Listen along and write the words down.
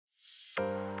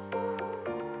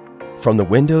From the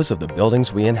windows of the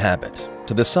buildings we inhabit,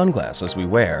 to the sunglasses we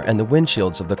wear and the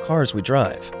windshields of the cars we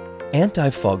drive,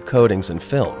 anti-fog coatings and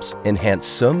films enhance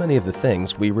so many of the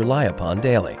things we rely upon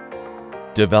daily.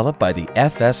 Developed by the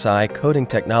FSI Coating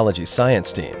Technologies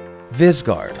science team,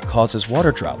 Visgard causes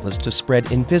water droplets to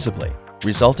spread invisibly,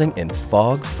 resulting in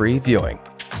fog-free viewing.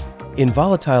 In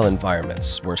volatile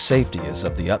environments where safety is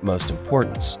of the utmost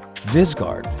importance,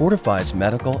 Visgard fortifies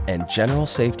medical and general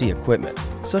safety equipment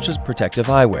such as protective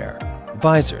eyewear,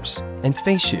 visors, and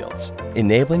face shields,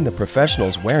 enabling the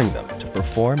professionals wearing them to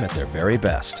perform at their very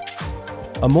best.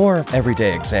 A more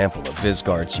everyday example of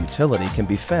Visgard's utility can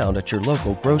be found at your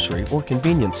local grocery or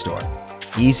convenience store.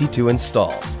 Easy to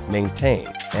install, maintain,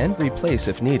 and replace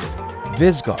if needed,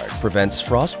 Visgard prevents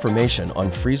frost formation on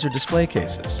freezer display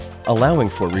cases, allowing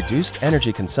for reduced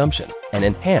energy consumption and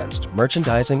enhanced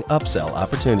merchandising upsell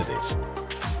opportunities.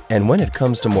 And when it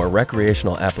comes to more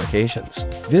recreational applications,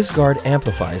 Visgard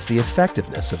amplifies the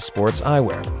effectiveness of sports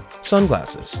eyewear,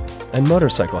 sunglasses, and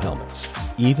motorcycle helmets,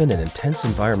 even in intense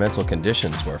environmental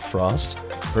conditions where frost,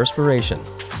 perspiration,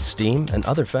 steam, and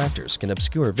other factors can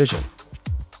obscure vision.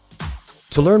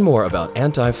 To learn more about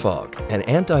anti-fog and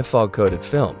anti-fog coated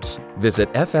films, visit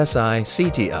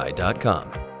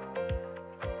fsicti.com.